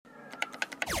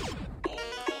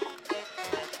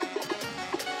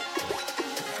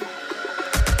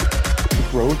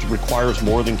growth requires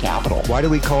more than capital. Why do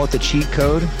we call it the cheat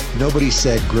code? Nobody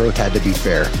said growth had to be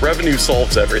fair. Revenue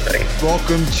solves everything.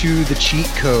 Welcome to the cheat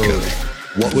code.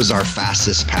 What was our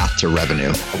fastest path to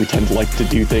revenue? We tend to like to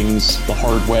do things the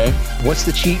hard way. What's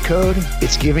the cheat code?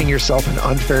 It's giving yourself an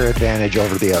unfair advantage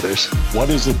over the others. What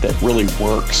is it that really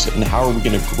works, and how are we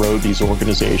going to grow these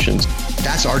organizations?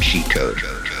 That's our cheat code.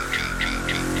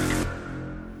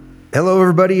 Hello,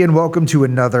 everybody, and welcome to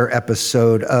another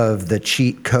episode of The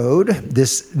Cheat Code.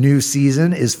 This new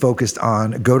season is focused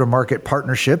on go-to-market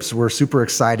partnerships. We're super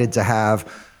excited to have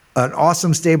an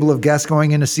awesome stable of guests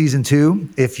going into season 2.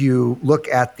 If you look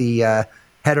at the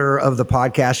header of the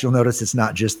podcast, you'll notice it's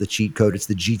not just the cheat code, it's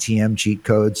the GTM cheat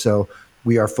code. So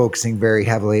we are focusing very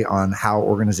heavily on how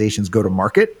organizations go to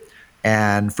market.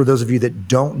 And for those of you that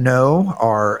don't know,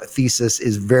 our thesis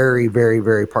is very, very,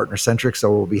 very partner-centric.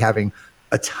 So we'll be having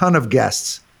a ton of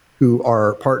guests who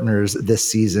are partners this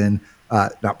season,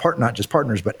 not just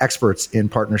partners, but experts in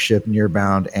partnership,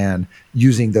 nearbound, and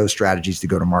using those strategies to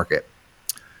go to market.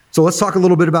 So let's talk a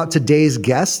little bit about today's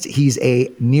guest. He's a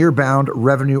nearbound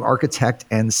revenue architect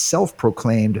and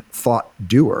self-proclaimed thought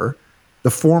doer,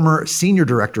 the former senior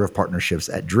director of partnerships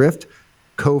at Drift,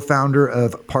 co-founder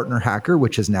of Partner Hacker,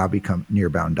 which has now become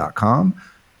nearbound.com,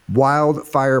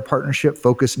 wildfire partnership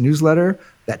focused newsletter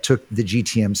that took the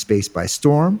GTM space by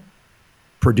storm,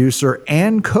 producer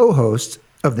and co-host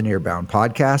of the Nearbound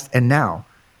podcast, and now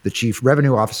the chief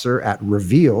revenue officer at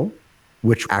Reveal,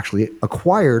 which actually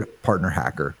acquired Partner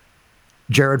Hacker.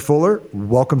 Jared Fuller,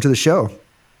 welcome to the show.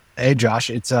 Hey, Josh.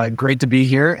 It's great to be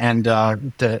here and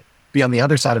to be on the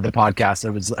other side of the podcast.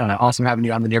 It was awesome having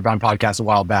you on the Nearbound podcast a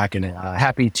while back, and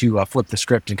happy to flip the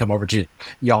script and come over to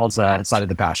y'all's side of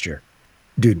the pasture.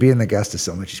 Dude, being the guest is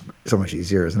so much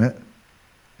easier, isn't it?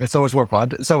 It's so much more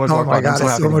fun. Oh my God,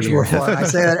 it's so much more fun. I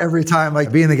say that every time.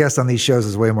 Like, being the guest on these shows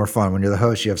is way more fun. When you're the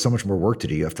host, you have so much more work to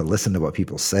do. You have to listen to what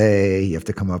people say. You have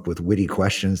to come up with witty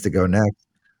questions to go next.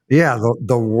 Yeah,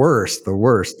 the worst.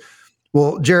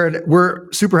 Well, Jared,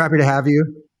 we're super happy to have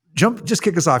you. Just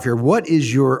kick us off here. What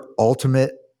is your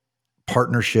ultimate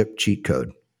partnership cheat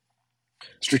code?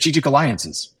 Strategic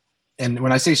alliances. And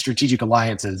when I say strategic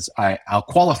alliances, I'll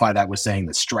qualify that with saying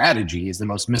that strategy is the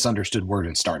most misunderstood word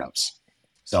in startups.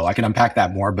 So I can unpack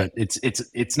that more, but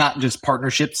it's not just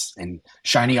partnerships and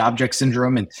shiny object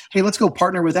syndrome and, hey, let's go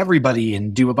partner with everybody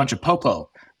and do a bunch of popo,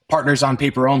 partners on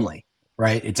paper only,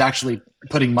 right? It's actually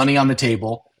putting money on the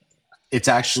table. It's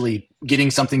actually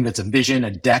getting something that's a vision,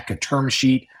 a deck, a term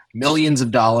sheet, millions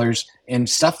of dollars, and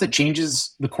stuff that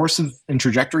changes the course of and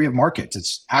trajectory of markets.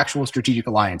 It's actual strategic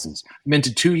alliances. I'm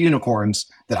into 2 unicorns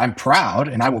that I'm proud,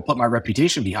 and I will put my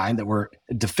reputation behind, that were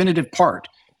a definitive part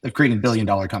of creating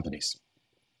billion-dollar companies.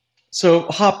 So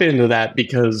hop into that,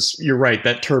 because you're right,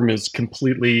 that term is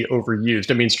completely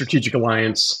overused. I mean, strategic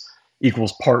alliance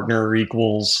equals partner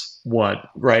equals what,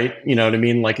 right? You know what I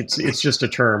mean? Like, it's just a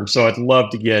term. So I'd love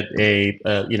to get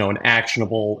an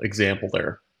actionable example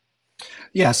there.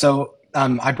 Yeah. So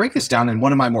I break this down in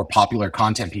one of my more popular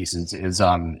content pieces. It's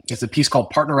a piece called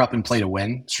 "Partner Up and Play to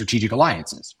Win: Strategic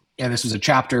Alliances." And this was a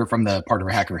chapter from the Partner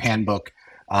Hacker Handbook.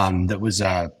 That was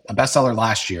a bestseller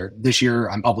last year. This year,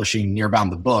 I'm publishing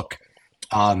Nearbound the book,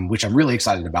 which I'm really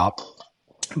excited about.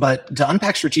 But to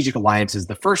unpack strategic alliances,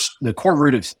 the core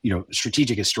root of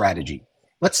strategic is strategy.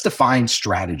 Let's define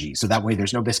strategy, so that way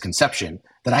there's no misconception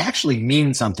that I actually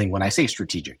mean something when I say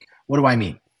strategic. What do I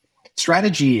mean?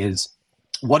 Strategy is,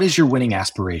 what is your winning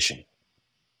aspiration?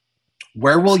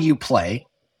 Where will you play?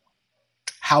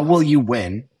 How will you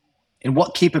win? And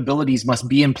what capabilities must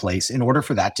be in place in order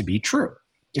for that to be true?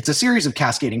 It's a series of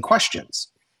cascading questions.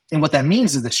 And what that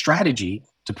means is that strategy,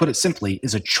 to put it simply,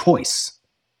 is a choice,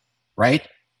 right?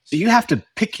 So you have to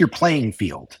pick your playing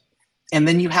field, and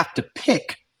then you have to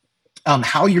pick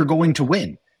how you're going to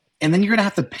win. And then you're going to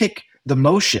have to pick the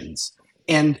motions.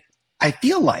 And I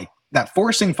feel like that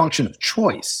forcing function of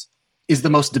choice is the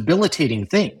most debilitating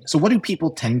thing. So what do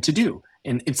people tend to do?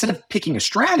 And instead of picking a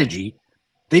strategy,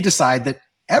 they decide that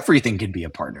everything can be a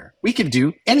partner. We can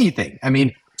do anything. I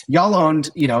mean, y'all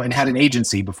owned, and had an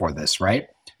agency before this, right?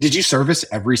 Did you service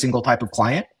every single type of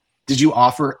client? Did you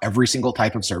offer every single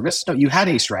type of service? No, you had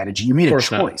a strategy. You made a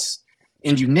choice,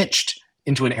 and you niched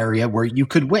into an area where you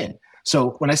could win.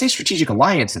 So when I say strategic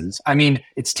alliances, I mean,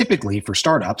 it's typically for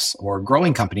startups or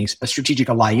growing companies, a strategic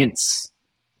alliance,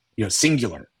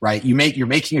 singular, right? You're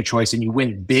making a choice and you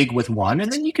win big with one,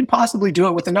 and then you can possibly do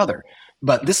it with another.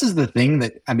 But this is the thing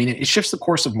that, it shifts the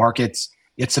course of markets.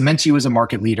 It cements you as a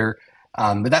market leader.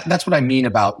 But that's what I mean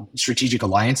about strategic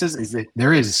alliances, is that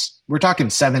we're talking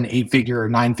 7, 8 figure or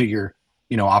 9 figure,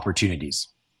 opportunities.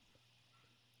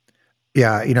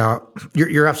 Yeah,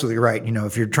 you're absolutely right.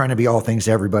 If you're trying to be all things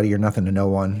to everybody, you're nothing to no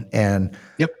one. And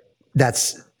Yep.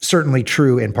 that's certainly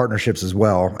true in partnerships as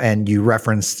well. And you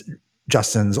referenced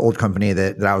Justin's old company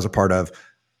that I was a part of.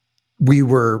 We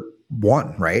were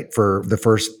one, right? For the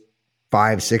first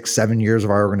 5, 6, 7 years of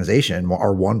our organization,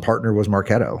 our one partner was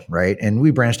Marketo, right? And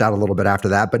we branched out a little bit after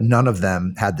that, but none of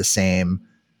them had the same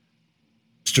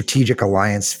strategic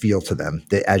alliance feel to them,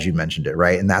 as you mentioned it,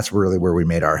 right? And that's really where we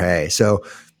made our hay. So,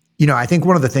 I think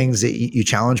one of the things that you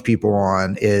challenge people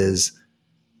on is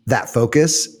that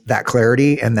focus, that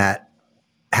clarity, and that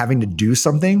having to do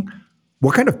something.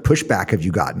 What kind of pushback have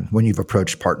you gotten when you've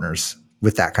approached partners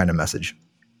with that kind of message?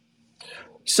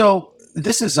 So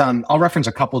this is, I'll reference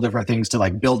a couple different things to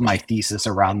like build my thesis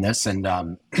around this. And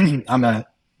I'm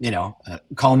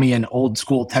call me an old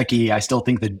school techie. I still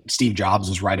think that Steve Jobs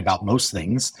was right about most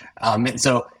things. And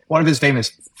so one of his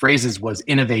famous phrases was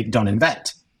innovate, don't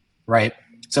invent, right?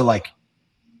 So like,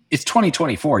 it's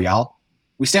 2024, y'all.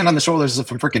 We stand on the shoulders of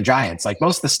freaking giants. Like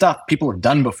most of the stuff people have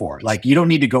done before. Like you don't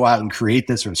need to go out and create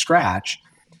this from scratch.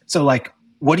 So like,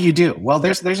 what do you do? Well,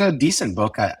 there's a decent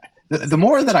book. The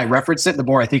more that I reference it, the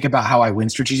more I think about how I win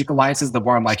strategic alliances, the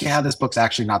more I'm like, yeah, this book's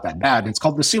actually not that bad. And it's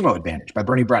called The Sumo Advantage by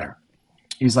Bernie Brenner.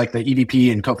 He's like the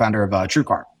EVP and co-founder of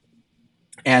TrueCar.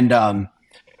 And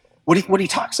what he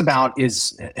talks about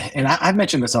is, and I've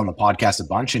mentioned this on the podcast a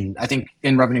bunch, and I think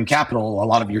in Revenue Capital, a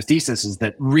lot of your thesis is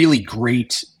that really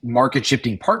great market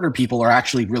shifting partner people are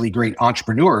actually really great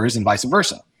entrepreneurs and vice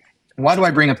versa. And why do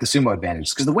I bring up The Sumo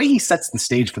Advantage? Because the way he sets the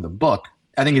stage for the book,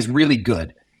 I think is really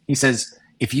good. He says,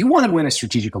 if you want to win a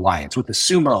strategic alliance with the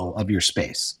sumo of your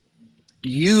space,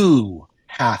 you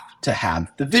have to have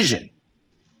the vision.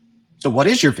 So what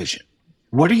is your vision?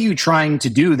 What are you trying to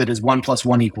do that is 1 +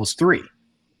 1 = 3?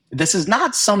 This is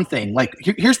not something like,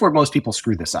 here's where most people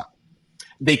screw this up.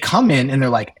 They come in and they're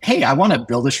like, hey, I want to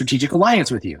build a strategic alliance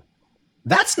with you.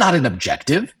 That's not an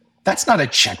objective. That's not a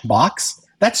checkbox.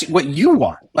 That's what you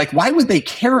want. Like, why would they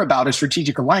care about a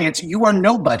strategic alliance? You are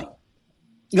nobody.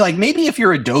 Like maybe if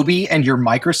you're Adobe and you're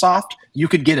Microsoft, you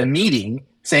could get a meeting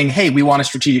saying, hey, we want a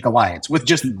strategic alliance with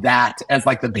just that as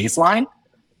like the baseline.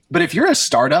 But if you're a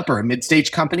startup or a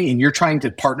mid-stage company and you're trying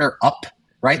to partner up,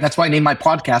 right? That's why I named my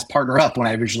podcast Partner Up when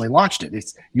I originally launched it.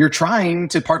 It's you're trying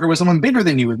to partner with someone bigger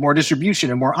than you with more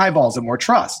distribution and more eyeballs and more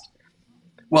trust.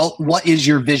 Well, what is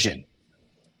your vision?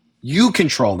 You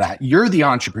control that. You're the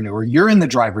entrepreneur. You're in the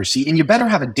driver's seat, and you better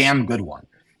have a damn good one.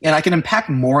 And I can unpack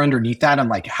more underneath that on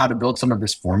like how to build some of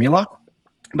this formula.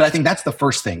 But I think that's the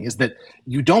first thing is that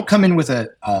you don't come in with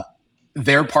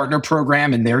their partner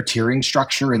program and their tiering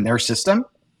structure and their system.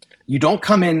 You don't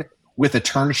come in with a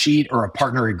term sheet or a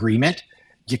partner agreement.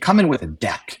 You come in with a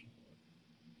deck,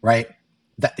 right?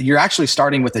 You're actually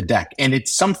starting with a deck, and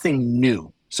it's something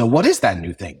new. So what is that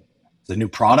new thing? It's a new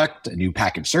product, a new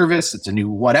package service. It's a new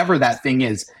whatever that thing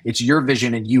is. It's your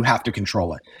vision, and you have to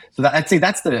control it. So I'd say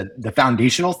that's the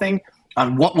foundational thing.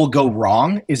 What will go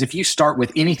wrong is if you start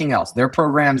with anything else, their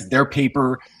programs, their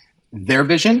paper, their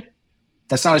vision,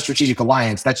 that's not a strategic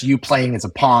alliance. That's you playing as a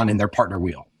pawn in their partner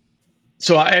wheel.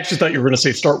 So I actually thought you were going to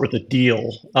say start with a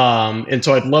deal. And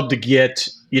so I'd love to get,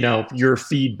 your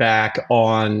feedback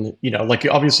on, like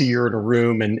obviously you're in a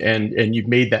room and you've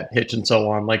made that pitch and so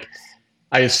on. Like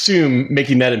I assume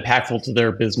making that impactful to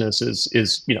their business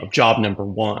is job number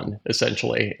one,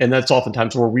 essentially. And that's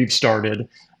oftentimes where we've started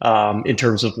in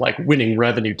terms of like winning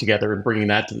revenue together and bringing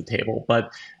that to the table.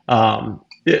 But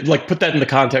like put that in the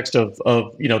context of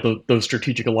those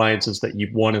strategic alliances that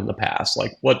you've won in the past.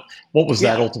 Like what was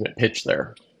that ultimate pitch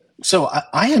there? So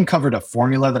I uncovered a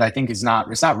formula that I think it's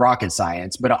not rocket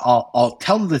science, but I'll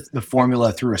tell the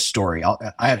formula through a story.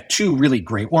 I have two really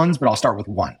great ones, but I'll start with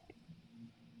one.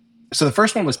 So the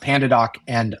first one was PandaDoc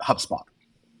and HubSpot.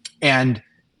 And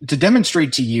to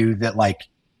demonstrate to you that like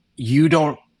you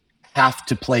don't have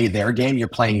to play their game, you're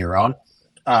playing your own.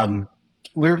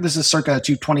 This is circa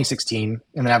 2016, and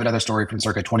then I have another story from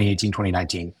circa 2018,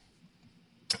 2019.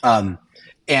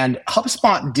 And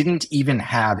HubSpot didn't even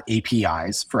have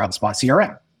APIs for HubSpot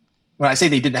CRM. When I say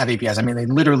they didn't have APIs, I mean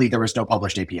there was no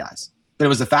published APIs. But it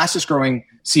was the fastest growing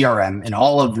CRM in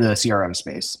all of the CRM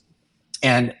space.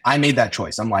 And I made that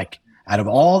choice. I'm like, out of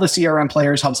all the CRM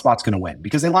players, HubSpot's going to win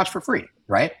because they launched for free,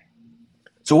 right?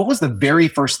 So what was the very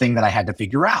first thing that I had to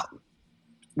figure out?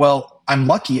 Well, I'm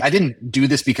lucky. I didn't do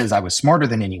this because I was smarter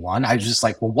than anyone. I was just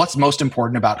like, well, what's most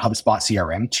important about HubSpot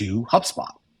CRM to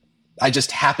HubSpot? I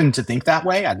just happened to think that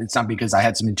way. It's not because I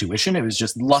had some intuition. It was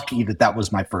just lucky that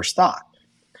was my first thought.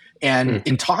 And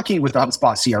in talking with the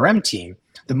HubSpot CRM team,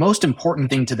 the most important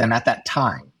thing to them at that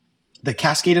time that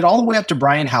cascaded all the way up to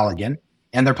Brian Halligan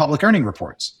and their public earning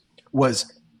reports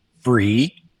was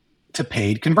free to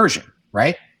paid conversion,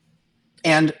 right?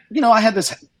 And, I had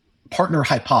this partner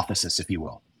hypothesis, if you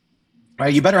will,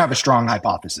 right? You better have a strong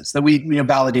hypothesis that we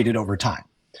validated over time.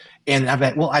 And I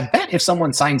bet if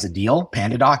someone signs a deal,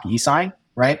 PandaDoc, eSign,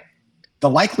 right? The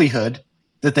likelihood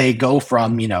that they go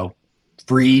from,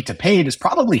 free to paid is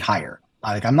probably higher.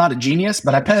 Like, I'm not a genius,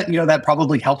 but I bet, that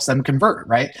probably helps them convert,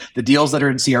 right? The deals that are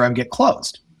in CRM get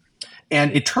closed.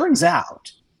 And it turns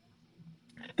out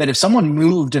that if someone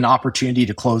moved an opportunity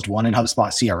to closed won in HubSpot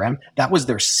CRM, that was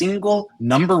their single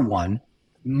number one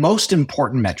most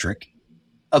important metric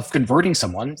of converting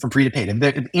someone from free to paid. And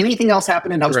if anything else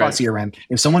happened in HubSpot CRM,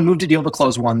 if someone moved a deal to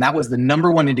close won, that was the number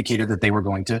one indicator that they were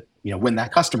going to, win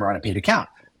that customer on a paid account.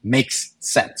 Makes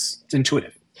sense. It's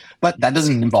intuitive. But that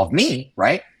doesn't involve me,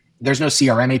 right? There's no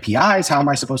CRM APIs. How am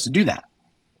I supposed to do that?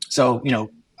 So,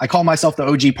 I call myself the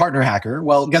OG partner hacker.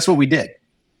 Well, guess what we did?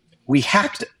 We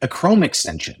hacked a Chrome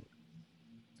extension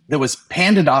that was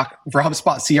PandaDoc for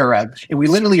HubSpot CRM. And we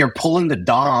literally are pulling the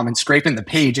DOM and scraping the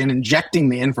page and injecting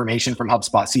the information from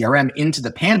HubSpot CRM into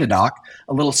the PandaDoc.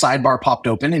 A little sidebar popped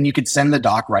open and you could send the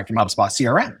doc right from HubSpot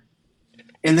CRM.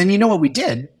 And then what we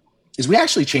did is we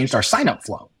actually changed our sign-up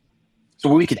flow. So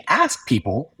we could ask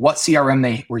people what CRM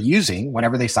they were using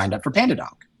whenever they signed up for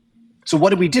PandaDoc. So what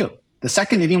did we do? The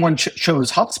second anyone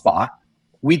chose HubSpot,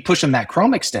 we'd push them that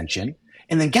Chrome extension.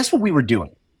 And then guess what we were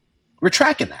doing? We're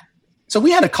tracking that. So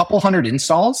we had a couple hundred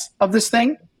installs of this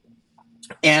thing.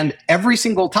 And every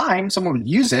single time someone would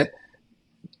use it,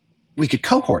 we could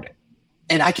cohort it.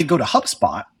 And I could go to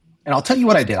HubSpot. And I'll tell you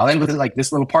what I did. I'll end with like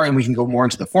this little part and we can go more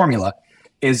into the formula.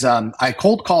 Is I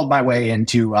cold called my way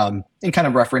into, in kind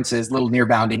of references, little near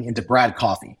bounding into Brad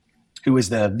Coffey, who was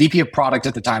the VP of product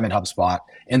at the time at HubSpot,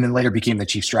 and then later became the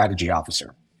chief strategy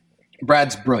officer.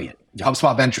 Brad's brilliant.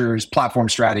 HubSpot Ventures, platform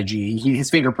strategy,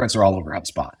 his fingerprints are all over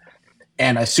HubSpot.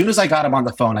 And as soon as I got him on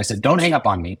the phone, I said, don't hang up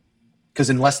on me, because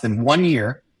in less than 1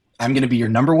 year, I'm going to be your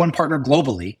number one partner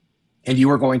globally, and you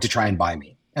are going to try and buy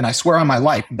me. And I swear on my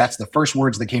life, that's the first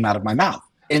words that came out of my mouth.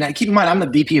 And keep in mind, I'm the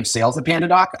VP of sales at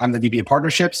PandaDoc. I'm the VP of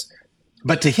partnerships.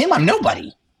 But to him, I'm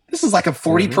nobody. This is like a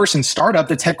 40-person startup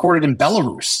that's headquartered in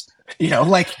Belarus.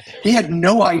 He had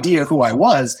no idea who I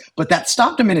was, but that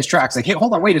stopped him in his tracks. Like, hey,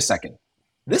 hold on, wait a second.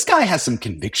 This guy has some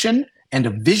conviction and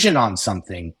a vision on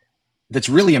something that's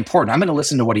really important. I'm going to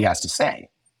listen to what he has to say.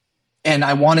 And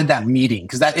I wanted that meeting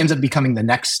because that ends up becoming the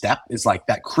next step, is like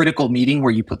that critical meeting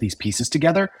where you put these pieces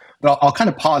together. But I'll kind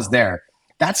of pause there.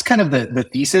 That's kind of the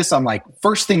thesis. I'm like,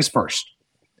 first things first,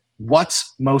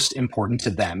 what's most important to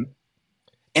them?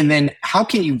 And then how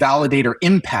can you validate or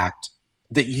impact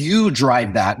that you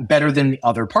drive that better than the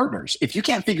other partners? If you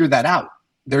can't figure that out,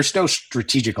 there's no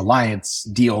strategic alliance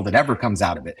deal that ever comes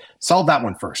out of it. Solve that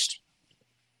one first.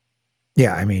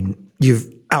 Yeah, I mean, you've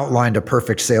outlined a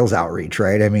perfect sales outreach,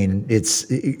 right? I mean,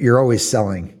 you're always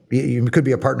selling. You could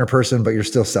be a partner person, but you're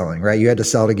still selling, right? You had to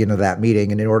sell to get into that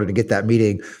meeting. And in order to get that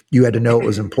meeting, you had to know it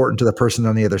was important to the person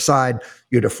on the other side.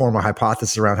 You had to form a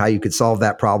hypothesis around how you could solve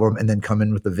that problem and then come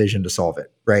in with the vision to solve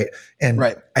it, right? And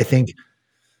right. I think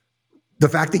the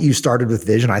fact that you started with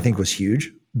vision, I think, was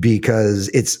huge because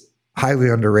it's highly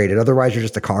underrated. Otherwise, you're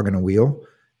just a cog in a wheel.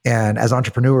 And as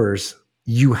entrepreneurs,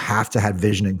 you have to have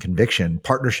vision and conviction.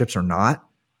 Partnerships or not,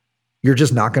 you're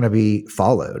just not going to be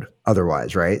followed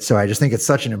otherwise, right? So I just think it's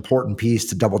such an important piece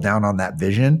to double down on that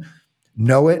vision,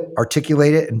 know it,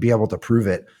 articulate it, and be able to prove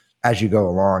it as you go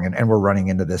along. And we're running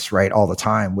into this, right, all the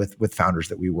time with founders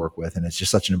that we work with. And it's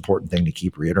just such an important thing to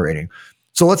keep reiterating.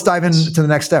 So let's dive into the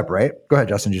next step, right? Go ahead,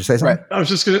 Justin. Did you say something? Right. I was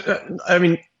just going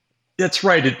to, that's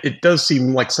right. It does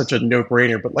seem like such a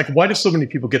no-brainer, but like, why do so many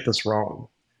people get this wrong?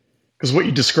 Because what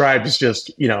you described is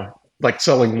just, like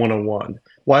selling 101.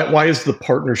 Why is the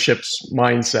partnerships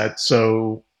mindset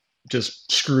so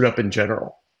just screwed up in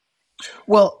general?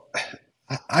 Well,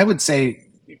 I would say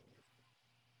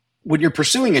when you're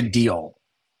pursuing a deal,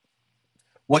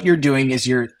 what you're doing is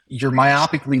you're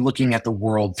myopically looking at the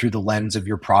world through the lens of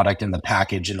your product and the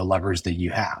package and the levers that you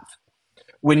have.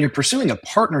 When you're pursuing a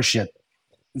partnership,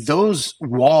 those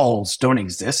walls don't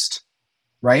exist,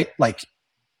 right? Like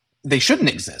they shouldn't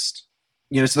exist.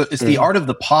 It's the art of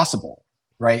the possible,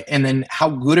 right? And then how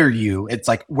good are you? It's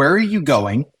like, where are you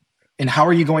going and how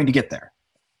are you going to get there,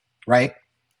 right?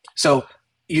 So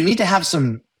you need to have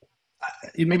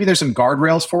maybe there's some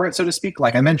guardrails for it, so to speak.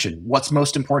 Like I mentioned, what's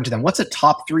most important to them? What's a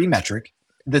top 3 metric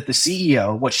that the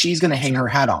CEO, what she's going to hang her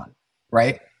hat on,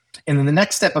 right? And then the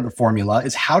next step of the formula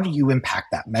is how do you impact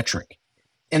that metric?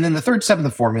 And then the third step of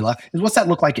the formula is what's that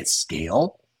look like at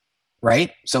scale,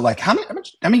 right? So like how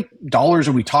many dollars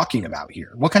are we talking about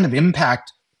here? What kind of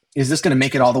impact is this going to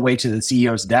make it all the way to the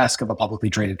CEO's desk of a publicly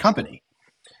traded company?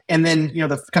 And then,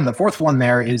 the kind of the fourth one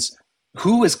there is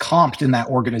who is comped in that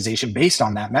organization based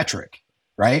on that metric,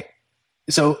 right?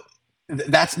 So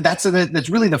that's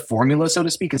really the formula, so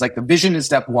to speak. Is like the vision is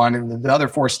step one, and the other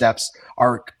 4 steps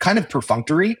are kind of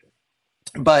perfunctory.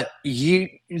 But the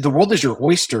world is your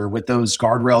oyster with those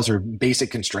guardrails or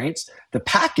basic constraints. The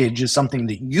package is something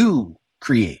that you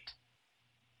create.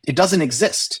 It doesn't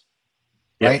exist,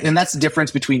 right? And that's the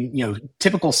difference between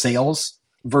typical sales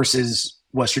versus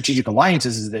what strategic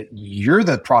alliances is, that you're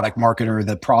the product marketer,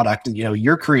 the product,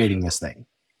 you're creating this thing.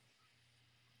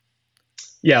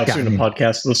 Yeah, I was doing a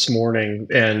podcast this morning,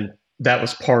 and that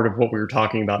was part of what we were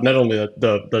talking about. Not only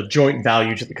the joint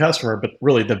value to the customer, but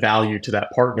really the value to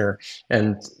that partner.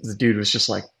 And the dude was just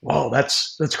like, "Whoa,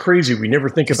 that's crazy. We never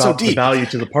think about the value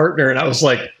to the partner." And I was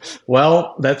like,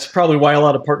 "Well, that's probably why a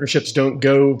lot of partnerships don't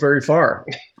go very far."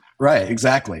 Right.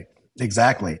 Exactly.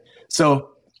 So,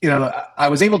 I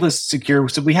was able to secure,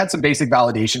 so we had some basic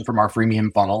validation from our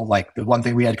freemium funnel. Like the one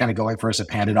thing we had kind of going for us at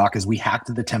PandaDoc is we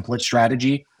hacked the template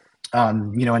strategy,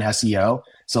 in SEO.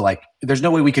 So like, there's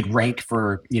no way we could rank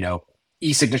for,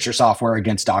 e-signature software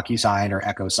against DocuSign or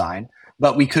EchoSign,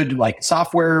 but we could like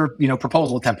software,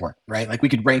 proposal template, right? Like we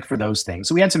could rank for those things.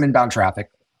 So we had some inbound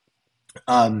traffic.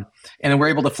 And then we're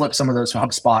able to flip some of those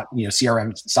HubSpot,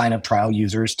 CRM sign up trial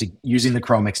users to using the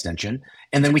Chrome extension.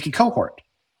 And then we could cohort.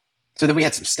 So then we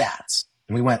had some stats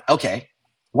and we went, okay,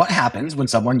 what happens when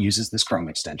someone uses this Chrome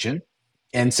extension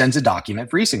and sends a document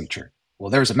for e-signature? Well,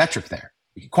 there's a metric there.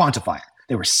 You can quantify it.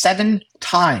 They were 7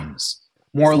 times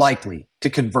more likely to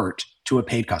convert to a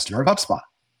paid customer of HubSpot.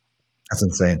 That's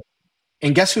insane.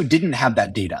 And guess who didn't have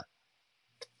that data?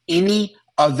 Any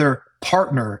other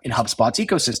partner in HubSpot's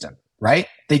ecosystem, right?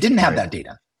 They didn't have that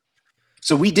data.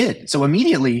 So we did. So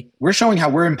immediately we're showing how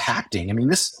we're impacting. I mean,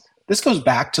 this goes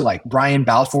back to like Brian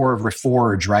Balfour of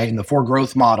Reforge, right? And the 4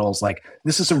 growth models. Like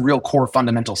this is some real core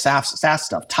fundamental SaaS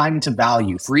stuff, time to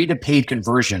value, free to paid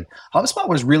conversion. HubSpot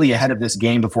was really ahead of this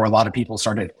game before a lot of people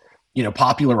started,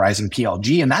 popularizing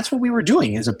PLG. And that's what we were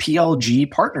doing, is a PLG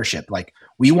partnership. Like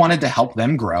we wanted to help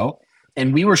them grow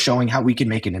and we were showing how we could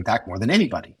make an impact more than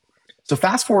anybody. So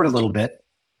fast forward a little bit,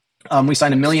 we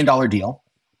signed $1 million deal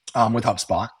with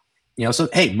HubSpot, so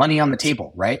hey, money on the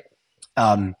table, right?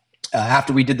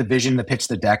 After we did the vision, the pitch,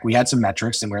 the deck, we had some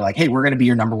metrics and we're like, hey, we're going to be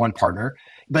your number 1 partner.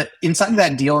 But inside of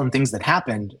that deal and things that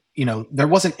happened, there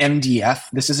wasn't MDF.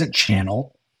 This isn't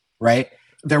channel, right?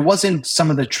 There wasn't some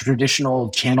of the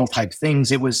traditional channel type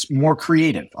things. It was more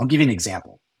creative. I'll give you an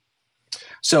example.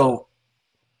 So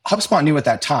HubSpot knew at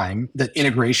that time that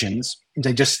integrations,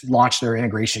 they just launched their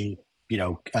integration,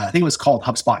 I think it was called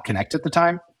HubSpot Connect at the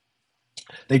time.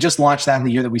 They just launched that in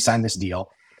the year that we signed this deal.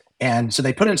 And so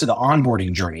they put into the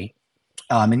onboarding journey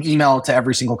an email to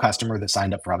every single customer that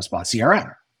signed up for HubSpot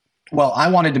CRM. Well, I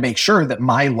wanted to make sure that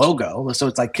my logo, so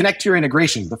it's like connect to your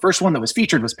integration. The first one that was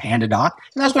featured was PandaDoc,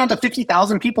 and that was going out to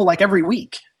 50,000 people like every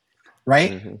week,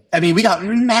 right? Mm-hmm. I mean, we got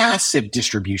massive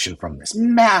distribution from this,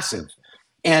 massive.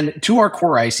 And to our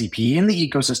core ICP in the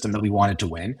ecosystem that we wanted to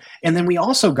win. And then we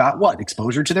also got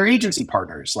exposure to their agency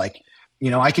partners. Like,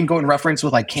 I can go and reference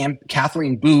with like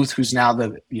Kathleen Booth, who's now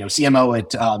the CMO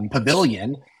at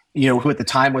Pavilion, who at the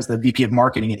time was the VP of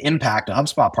Marketing and Impact, a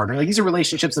HubSpot partner. Like these are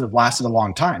relationships that have lasted a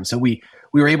long time. So we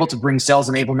were able to bring sales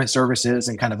enablement services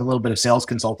and kind of a little bit of sales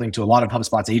consulting to a lot of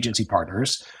HubSpot's agency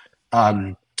partners.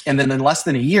 And then in less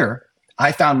than a year,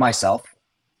 I found myself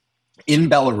in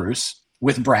Belarus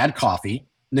with Brad Coffey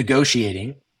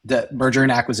negotiating the merger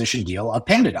and acquisition deal of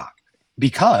PandaDoc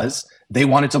because they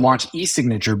wanted to launch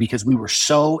e-signature because we were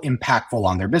so impactful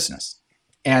on their business.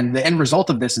 And the end result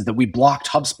of this is that we blocked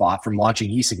HubSpot from launching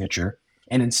e-signature.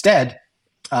 And instead,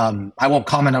 I won't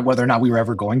comment on whether or not we were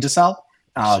ever going to sell.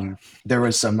 There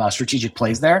was some strategic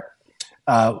plays there.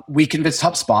 We convinced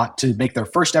HubSpot to make their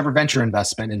first ever venture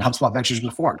investment, and HubSpot Ventures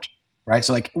was formed, right?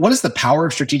 So like, what is the power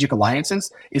of strategic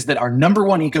alliances is that our number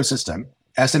 1 ecosystem,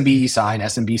 SMB e-sign,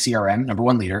 SMB CRM, number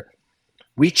 1 leader,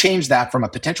 we changed that from a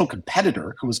potential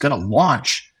competitor who was going to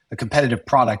launch a competitive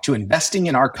product to investing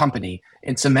in our company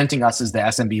and cementing us as the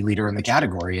SMB leader in the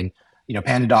category. And,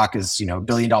 PandaDoc is, $1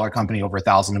 billion company, over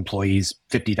 1,000 employees,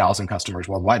 50,000 customers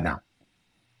worldwide now.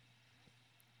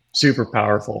 Super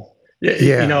powerful.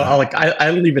 Yeah. I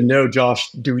don't even know,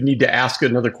 Josh, do we need to ask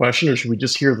another question or should we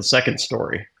just hear the second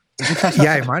story?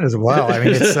 Yeah, I might as well. I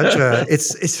mean,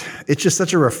 it's just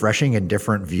such a refreshing and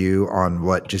different view on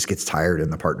what just gets tired in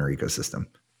the partner ecosystem.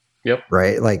 Yep.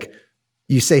 Right. Like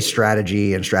you say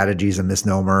strategy and strategy is a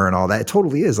misnomer and all that. It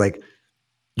totally is. Like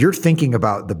you're thinking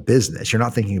about the business. You're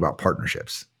not thinking about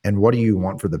partnerships and what do you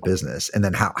want for the business? And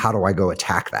then how do I go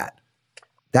attack that?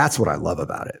 That's what I love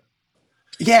about it.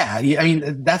 Yeah. I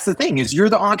mean, that's the thing is you're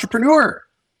the entrepreneur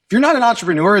If you're not an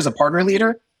entrepreneur as a partner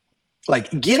leader, like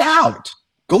get out,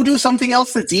 go do something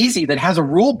else that's easy, that has a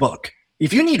rule book.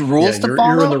 If you need rules to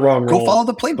follow, you're in the wrong go role. follow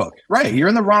the playbook. Right. You're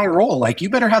in the wrong role. Like you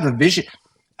better have a vision.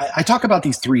 I talk about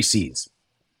these 3 C's: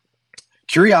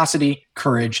 curiosity,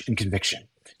 courage, and conviction.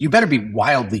 You better be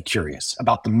wildly curious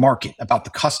about the market, about the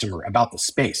customer, about the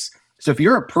space. So if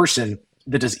you're a person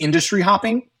that does industry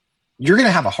hopping, you're going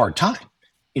to have a hard time.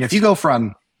 If you go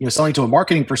from selling to a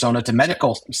marketing persona to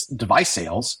medical device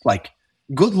sales, like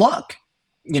good luck.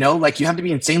 Like you have to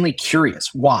be insanely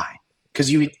curious. Why?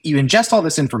 Because you ingest all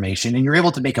this information and you're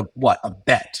able to make a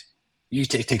bet. You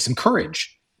take some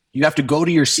courage. You have to go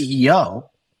to your CEO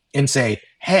and say,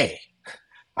 hey,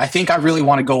 I think I really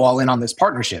want to go all in on this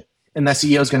partnership. And the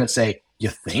CEO is going to say, you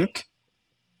think?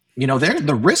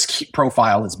 The risk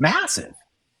profile is massive.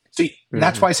 So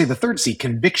that's why I say the 3rd C,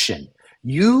 conviction.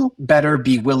 You better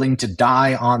be willing to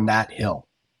die on that hill.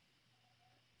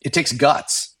 It takes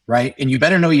guts, right? And you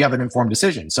better know you have an informed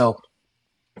decision. So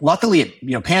luckily at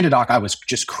PandaDoc, I was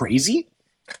just crazy,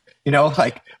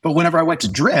 but whenever I went to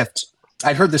Drift,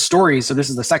 I'd heard the story. So this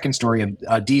is the second story of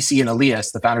DC and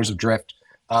Elias, the founders of Drift.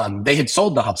 They had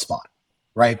sold to HubSpot,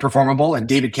 right? Performable. And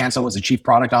David Cancel was the chief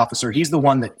product officer. He's the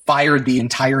one that fired the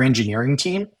entire engineering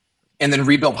team and then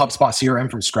rebuilt HubSpot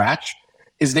CRM from scratch.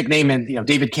 His nickname in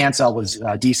David Cancel was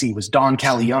DC was Don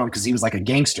Calleone because he was like a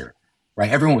gangster, right?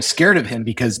 Everyone was scared of him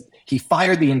because he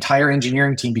fired the entire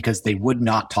engineering team because they would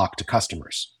not talk to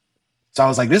customers. So I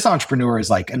was like, this entrepreneur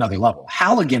is like another level.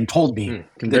 Halligan told me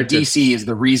that DC is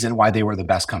the reason why they were the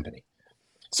best company.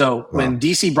 So when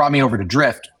DC brought me over to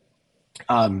Drift,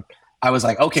 I was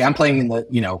like, okay, I'm playing in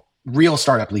the real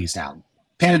startup leagues now.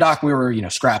 PandaDoc, we were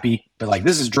scrappy, but like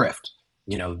this is Drift.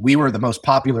 We were the most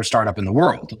popular startup in the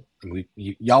world.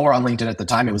 Y'all were on LinkedIn at the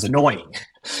time. It was annoying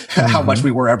how much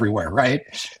we were everywhere, right?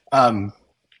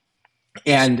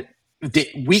 And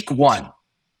week 1,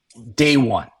 day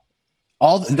 1,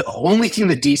 the only thing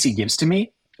that DC gives to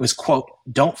me was, quote,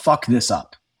 don't fuck this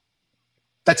up.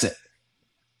 That's it.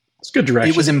 It's good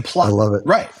direction. It was implied. I love it.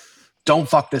 Right. Don't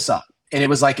fuck this up. And it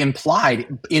was like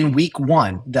implied in week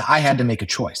 1 that I had to make a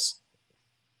choice.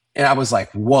 And I was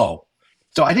like, whoa.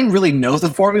 So I didn't really know the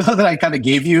formula that I kind of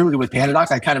gave you with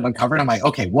PandaDocs. I kind of uncovered. I'm like,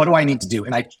 okay, what do I need to do?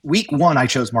 And week 1, I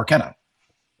chose Marketo.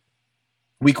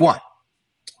 Week 1.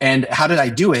 And how did I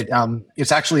do it?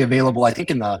 It's actually available, I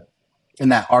think, in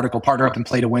that article, Partner Up and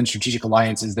Play to Win Strategic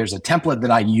Alliances. There's a template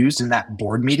that I used in that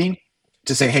board meeting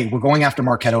to say, hey, we're going after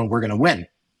Marketo and we're going to win.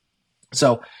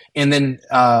 So, and then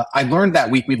I learned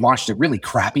that week we launched a really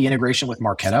crappy integration with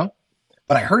Marketo,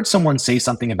 but I heard someone say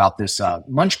something about this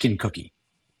Munchkin cookie.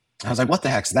 I was like, what the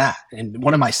heck's that? And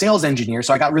one of my sales engineers,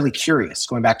 so I got really curious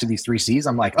going back to these 3 C's.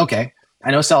 I'm like, okay,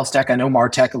 I know sales tech, I know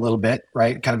MarTech a little bit,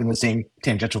 right? Kind of in the same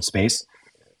tangential space.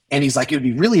 And he's like, it would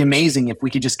be really amazing if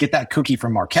we could just get that cookie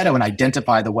from Marketo and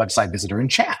identify the website visitor in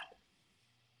chat,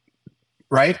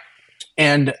 right?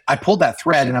 And I pulled that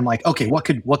thread and I'm like, okay, what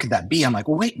could that be? I'm like,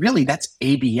 well, wait, really? That's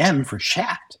ABM for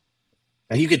chat.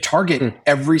 Now you could target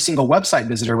every single website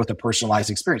visitor with a personalized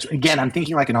experience. Again, I'm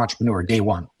thinking like an entrepreneur, day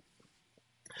 1.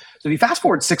 So if you fast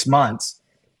forward 6 months,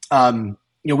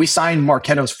 we signed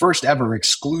Marketo's first ever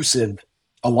exclusive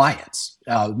alliance.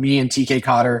 Me and TK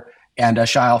Cotter and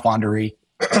Shai Alfondary.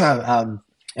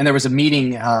 And there was a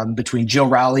meeting between Jill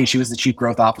Rowley. She was the chief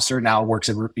growth officer. Now works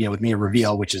with me at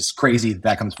Reveal, which is crazy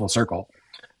that comes full circle.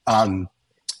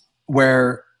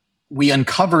 Where we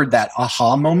uncovered that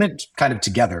aha moment kind of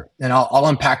together. And I'll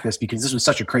unpack this because this was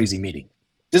such a crazy meeting.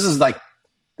 This is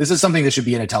something that should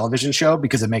be in a television show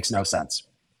because it makes no sense.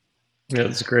 Yeah,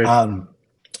 that's great. I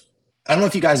don't know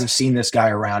if you guys have seen this guy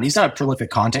around. He's not a prolific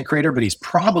content creator, but he's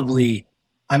probably,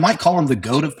 I might call him the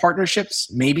GOAT of partnerships,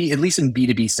 maybe, at least in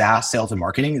B2B SaaS, sales and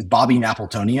marketing, is Bobby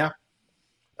Napoltonia.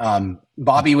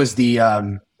 Bobby was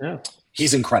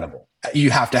he's incredible. You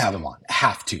have to have him on,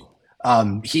 have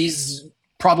to. He's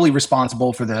probably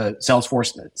responsible for the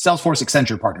Salesforce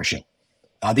Accenture partnership,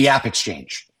 the App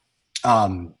Exchange.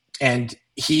 And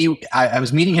I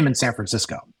was meeting him in San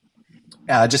Francisco.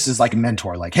 Just as like a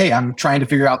mentor, like, hey, I'm trying to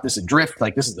figure out this at Drift.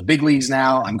 Like, this is the big leagues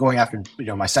now. I'm going after,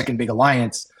 my second big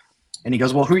alliance. And he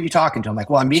goes, well, who are you talking to? I'm like,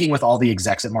 well, I'm meeting with all the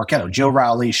execs at Marketo, Joe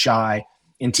Rowley, Shai,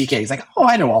 and TK. He's like, oh,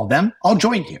 I know all of them. I'll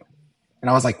join you. And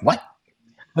I was like, what?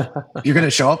 You're going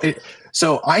to show up?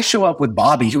 So I show up with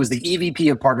Bobby, who was the EVP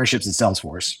of partnerships at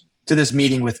Salesforce, to this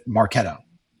meeting with Marketo,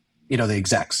 the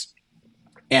execs.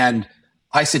 And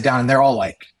I sit down and they're all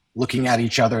like looking at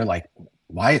each other like,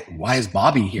 why is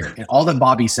Bobby here? And all that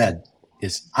Bobby said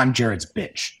is, I'm Jared's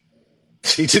bitch.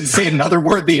 He didn't say another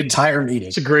word the entire meeting.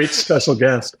 It's a great special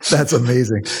guest. That's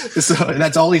amazing. So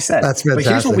that's all he said. That's fantastic.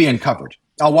 But here's what we uncovered.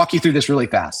 I'll walk you through this really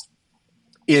fast.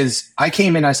 is I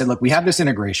came in, I said, look, we have this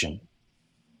integration.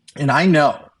 And I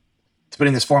know, to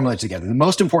putting this formula together, the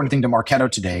most important thing to Marketo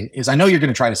today is I know you're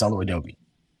going to try to sell to Adobe.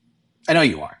 I know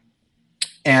you are.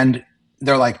 And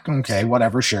they're like, okay,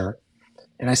 whatever, sure.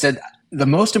 And I said, the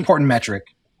most important metric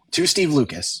to Steve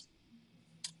Lucas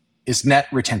is net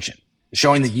retention,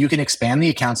 showing that you can expand the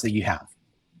accounts that you have.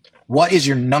 What is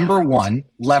your number one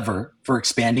lever for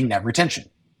expanding net retention?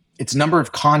 It's number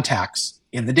of contacts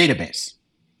in the database,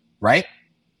 right?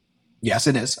 Yes,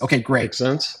 it is. Okay, great. Makes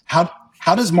sense. How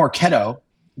does Marketo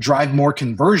drive more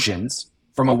conversions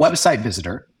from a website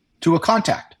visitor to a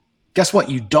contact? Guess what?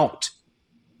 You don't.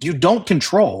 You don't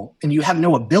control, and you have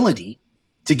no ability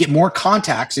to get more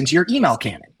contacts into your email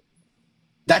cannon.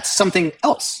 That's something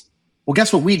else. Well,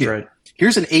 guess what we do? Right.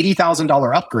 Here's an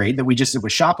 $80,000 upgrade that we just did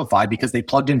with Shopify because they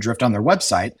plugged in Drift on their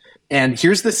website. And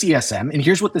here's the CSM. And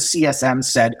here's what the CSM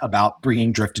said about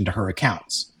bringing Drift into her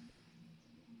accounts.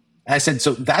 And I said,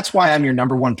 so that's why I'm your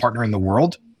number one partner in the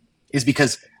world, is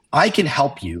because I can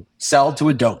help you sell to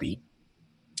Adobe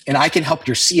and I can help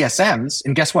your CSMs.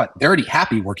 And guess what? They're already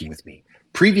happy working with me.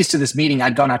 Previous to this meeting,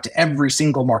 I'd gone out to every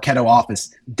single Marketo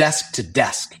office, desk to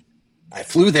desk. I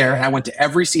flew there and I went to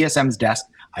every CSM's desk.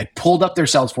 I pulled up their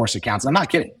Salesforce accounts. I'm not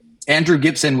kidding. Andrew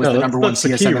Gibson was the number one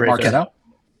CSM at Marketo,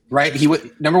 right? He was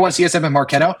number one CSM at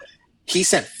Marketo. He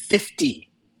sent 50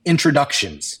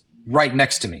 introductions right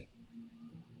next to me.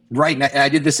 And I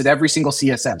did this at every single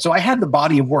CSM. So I had the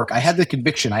body of work. I had the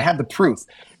conviction. I had the proof.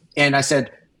 And I said,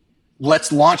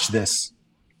 let's launch this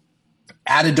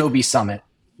at Adobe Summit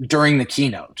during the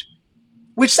keynote,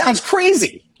 which sounds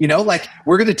crazy. You know, like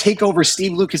we're going to take over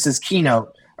Steve Lucas's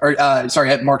keynote, or at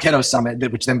Marketo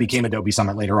Summit, which then became Adobe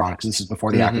Summit later on, because this is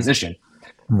before the acquisition.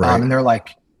 Right. And they're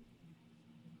like,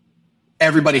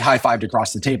 everybody high-fived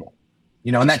across the table,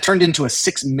 you know, and that turned into a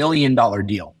 $6 million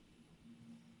deal.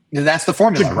 That's the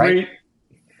formula, right?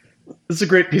 This is a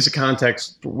great piece of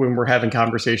context when we're having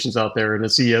conversations out there and the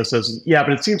CEO says, yeah,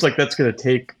 but it seems like that's going to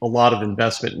take a lot of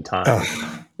investment and time.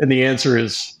 And the answer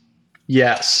is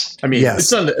yes. I mean,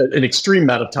 it's not an extreme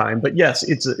amount of time, but yes,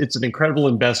 it's an incredible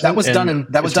investment. That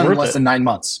was done in less than 9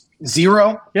 months.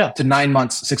 0 to 9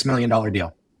 months, $6 million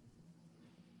deal.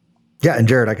 Yeah. And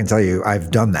Jared, I can tell you,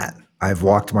 I've done that. I've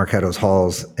walked Marketo's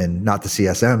halls, and not the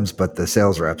CSMs, but the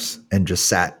sales reps, and just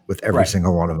sat with every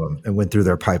single one of them and went through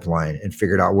their pipeline and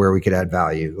figured out where we could add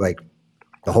value, like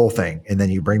the whole thing. And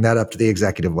then you bring that up to the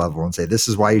executive level and say, this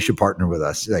is why you should partner with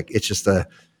us. Like, it's just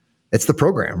it's the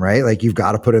program, right? Like, you've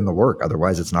got to put in the work.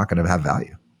 Otherwise it's not going to have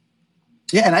value.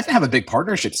 Yeah. And I didn't have a big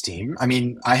partnerships team. I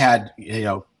mean, I had,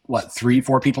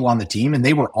 3-4 people on the team, and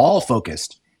they were all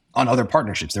focused on other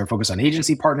partnerships. They were focused on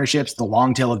agency partnerships, the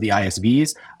long tail of the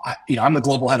ISVs. I'm the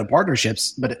global head of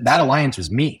partnerships, but that alliance was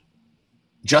me.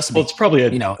 Just me. Well, it's probably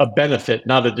a benefit,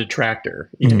 not a detractor.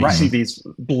 You see these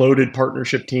bloated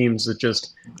partnership teams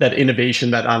that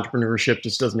innovation, that entrepreneurship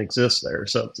just doesn't exist there.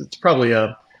 So it's probably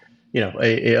a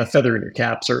feather in your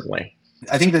cap, certainly.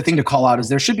 I think the thing to call out is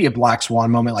there should be a black swan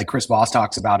moment, like Chris Voss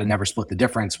talks about, and Never Split the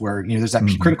Difference, where there's that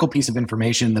critical piece of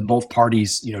information that both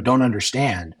parties don't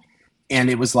understand. And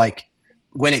it was like,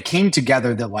 when it came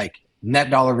together, that like net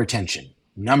dollar retention,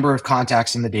 number of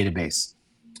contacts in the database,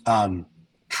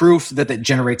 proof that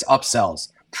generates upsells,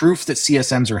 proof that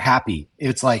CSMs are happy.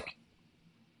 It's like,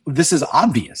 this is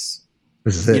obvious.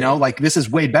 This is it. Like, this is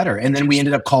way better. And then we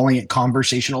ended up calling it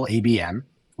conversational ABM.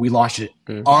 We launched it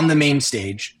on the main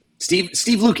stage.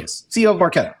 Steve Lucas, CEO of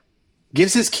Marketo,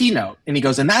 gives his keynote, and he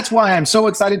goes, and that's why I'm so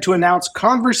excited to announce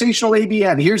conversational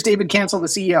ABM. Here's David Cancel, the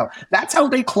CEO. That's how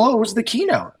they close the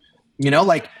keynote.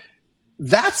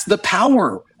 That's the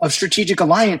power of strategic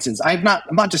alliances. I'm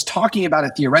not just talking about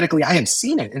it theoretically. I have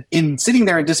seen it in sitting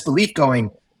there in disbelief going,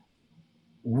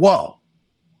 whoa,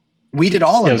 we did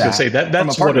all of that. I was going to say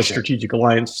that's what a strategic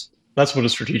alliance,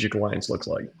 looks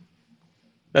like.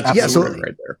 That's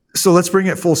right there. So let's bring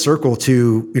it full circle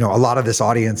to, a lot of this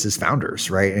audience is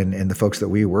founders, right? And the folks that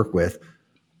we work with.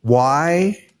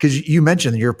 Why? Because you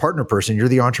mentioned you're a partner person, you're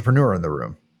the entrepreneur in the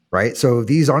room, right? So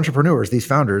these entrepreneurs, these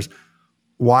founders,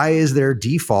 why is their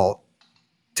default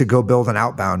to go build an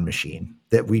outbound machine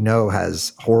that we know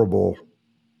has horrible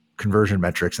conversion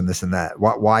metrics and this and that?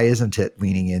 Why isn't it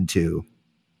leaning into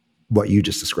what you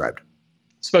just described?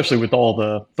 Especially with all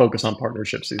the focus on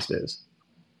partnerships these days.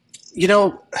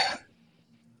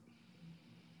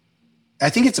 I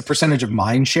think it's a percentage of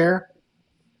mind share.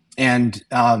 And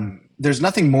there's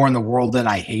nothing more in the world that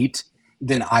I hate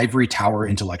than ivory tower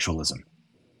intellectualism.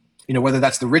 Whether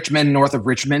that's the rich men north of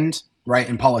Richmond, right,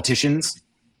 and politicians,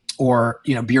 or,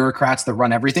 bureaucrats that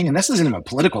run everything. And this isn't even a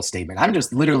political statement. I'm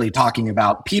just literally talking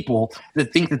about people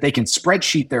that think that they can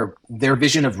spreadsheet their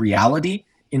vision of reality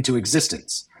into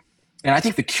existence. And I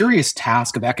think the curious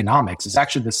task of economics is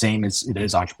actually the same as it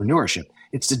is entrepreneurship.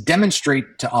 It's to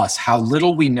demonstrate to us how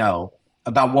little we know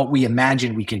about what we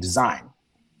imagine we can design.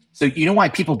 So you know why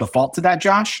people default to that,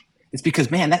 Josh? It's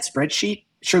because, man, that spreadsheet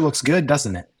sure looks good,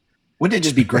 doesn't it? Wouldn't it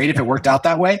just be great if it worked out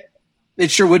that way? It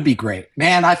sure would be great.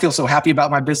 Man, I feel so happy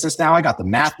about my business now. I got the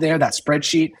math there, that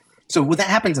spreadsheet. So when that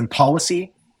happens in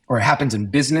policy, or it happens in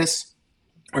business,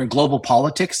 or in global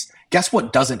politics, guess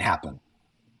what doesn't happen?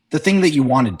 The thing that you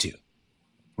wanted to,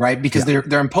 right? Because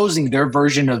they're imposing their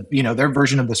version of the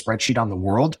spreadsheet on the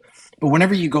world. But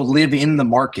whenever you go live in the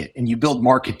market and you build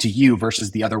market to you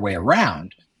versus the other way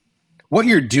around, what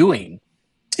you're doing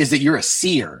is that you're a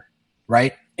seer,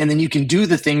 right? And then you can do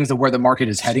the things that where the market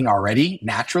is heading already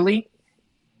naturally.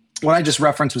 What I just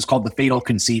referenced was called The Fatal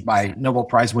Conceit by Nobel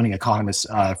Prize winning economist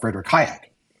Friedrich Hayek.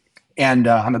 And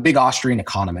I'm a big Austrian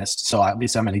economist, so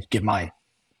obviously I'm going to give my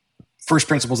first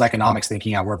principles economics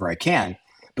thinking out wherever I can.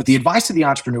 But the advice to the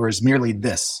entrepreneur is merely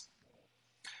this.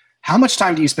 How much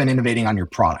time do you spend innovating on your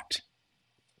product?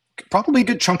 Probably a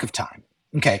good chunk of time.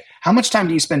 Okay. How much time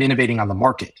do you spend innovating on the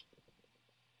market?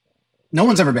 No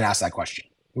one's ever been asked that question.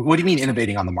 What do you mean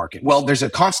innovating on the market? Well, there's a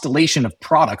constellation of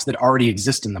products that already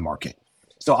exist in the market.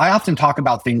 So I often talk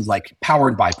about things like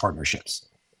powered by partnerships.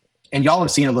 And y'all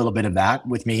have seen a little bit of that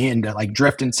with me and like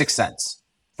Drift and 6 Sense,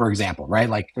 for example, right?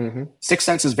 Like 6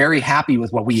 Sense is very happy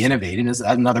with what we innovated as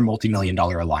another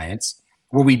multi-million-dollar alliance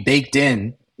where we baked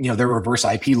in, their reverse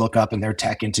IP lookup and their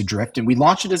tech into Drift, and we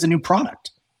launched it as a new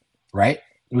product, right?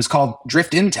 It was called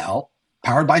Drift Intel,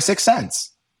 powered by 6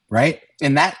 Sense, right?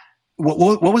 And that,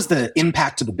 what was the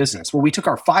impact to the business? Well, we took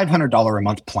our $500 a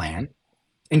month plan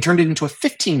and turned it into a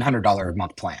 $1,500 a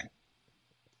month plan.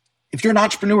 If you're an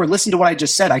entrepreneur, listen to what I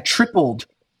just said. I tripled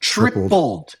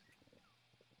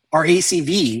our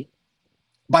ACV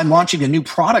by launching a new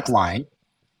product line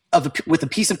with a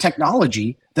piece of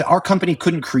technology that our company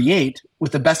couldn't create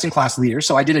with the best-in-class leaders.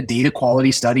 So I did a data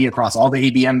quality study across all the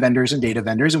ABM vendors and data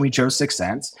vendors, and we chose 6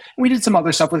 Sense. And we did some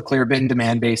other stuff with Clearbit and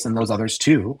Demandbase and those others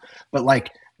too. But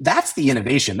like, that's the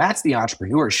innovation. That's the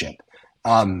entrepreneurship.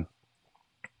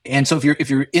 And so if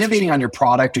you're innovating on your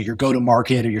product or your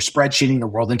go-to-market or you're spreadsheeting the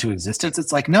world into existence,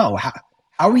 it's like, no, how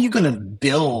are you going to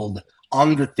build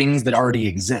on the things that already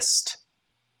exist?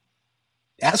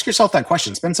 Ask yourself that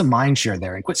question. Spend some mind share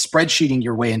there and quit spreadsheeting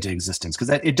your way into existence because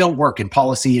it don't work in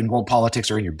policy and world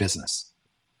politics or in your business.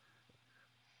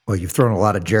 Well, you've thrown a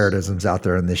lot of Jaredisms out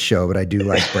there in this show, but I do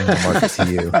like bringing the market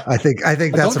to you. I think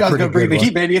that's a pretty good one.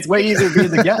 Heat, baby. It's way easier to be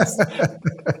the guest.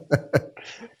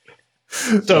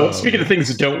 So speaking of things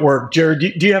that don't work, Jared,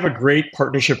 do you have a great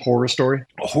partnership horror story?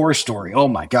 A horror story? Oh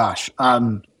my gosh.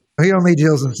 He only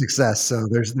deals in success, so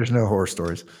there's no horror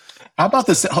stories. How about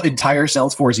this entire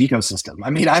Salesforce ecosystem? I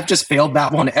mean, I've just failed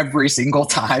that one every single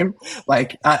time.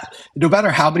 Like, no matter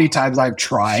how many times I've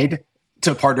tried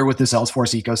to partner with the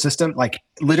Salesforce ecosystem, like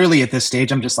literally at this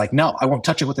stage, I'm just like, no, I won't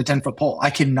touch it with a 10-foot pole. I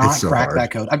cannot crack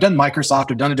that code. I've done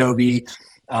Microsoft, I've done Adobe,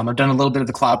 I've done a little bit of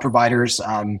the cloud providers.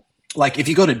 Like if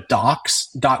you go to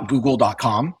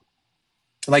docs.google.com,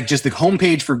 like just the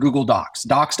homepage for Google Docs,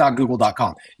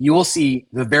 docs.google.com, you will see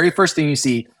the very first thing you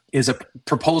see is a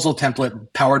proposal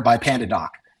template powered by PandaDoc.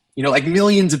 Like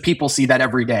millions of people see that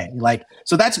every day. Like,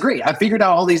 so that's great. I figured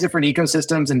out all these different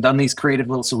ecosystems and done these creative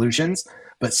little solutions,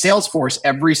 but Salesforce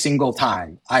every single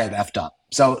time I have effed up.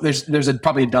 So there's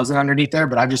probably a dozen underneath there,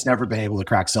 but I've just never been able to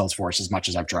crack Salesforce as much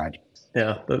as I've tried.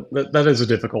 Yeah, that is a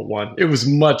difficult one. It was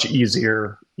much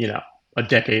easier, a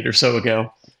decade or so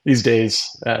ago. These days,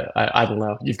 I don't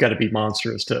know. You've got to be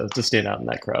monstrous to stand out in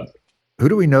that crowd. Who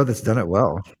do we know that's done it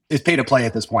well? It's pay to play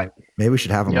at this point. Maybe we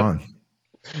should have them on.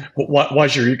 Why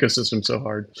is your ecosystem so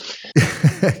hard?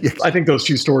 I think those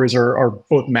two stories are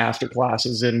both master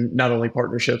classes in not only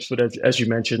partnerships, but as you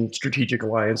mentioned, strategic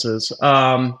alliances.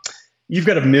 You've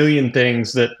got a million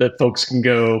things that folks can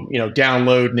go,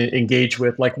 download and engage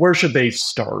with. Like, where should they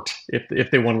start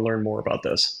if they want to learn more about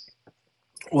this?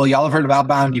 Well, y'all have heard of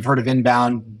outbound. You've heard of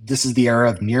inbound. This is the era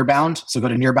of nearbound. So go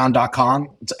to nearbound.com.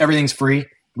 Everything's free.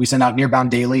 We send out Nearbound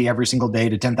daily every single day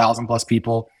to 10,000 plus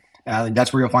people.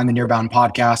 That's where you'll find the Nearbound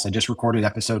podcast. I just recorded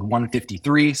episode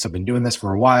 153. So I've been doing this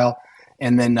for a while.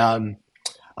 And then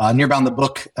Nearbound the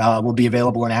book will be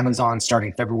available on Amazon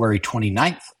starting February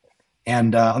 29th.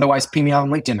 And otherwise, ping me out on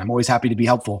LinkedIn. I'm always happy to be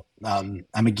helpful. I'm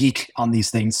a geek on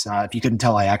these things. If you couldn't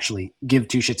tell, I actually give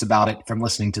two shits about it from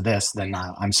listening to this, then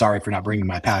I'm sorry for not bringing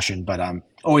my passion. But I'm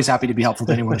always happy to be helpful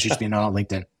to anyone who shoots me a note on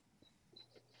LinkedIn.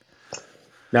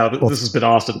 Now, this has been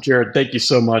awesome. Jared, thank you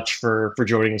so much for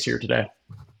joining us here today.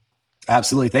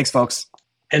 Absolutely. Thanks, folks.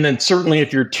 And then certainly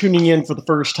if you're tuning in for the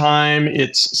first time,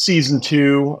 it's season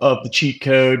 2 of the Cheat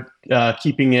Code,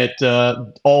 keeping it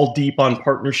all deep on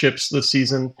partnerships this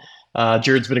season.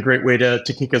 Jared's been a great way to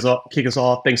kick us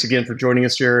off. Thanks again for joining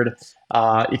us, Jared.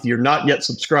 If you're not yet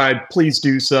subscribed, please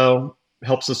do so. It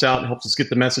helps us out and helps us get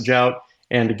the message out.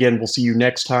 And again, we'll see you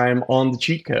next time on the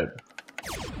Cheat Code.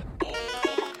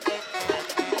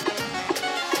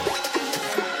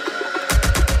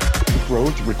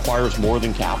 Growth requires more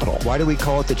than capital. Why do we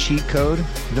call it the cheat code?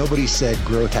 Nobody said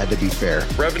growth had to be fair.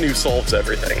 Revenue solves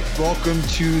everything. Welcome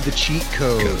to the cheat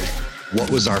code.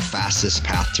 What was our fastest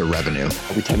path to revenue?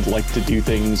 We tend to like to do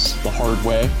things the hard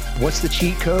way. What's the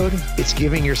cheat code? It's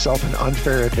giving yourself an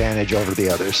unfair advantage over the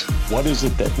others. What is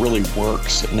it that really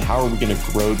works, and how are we going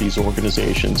to grow these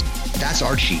organizations? That's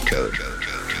our cheat code.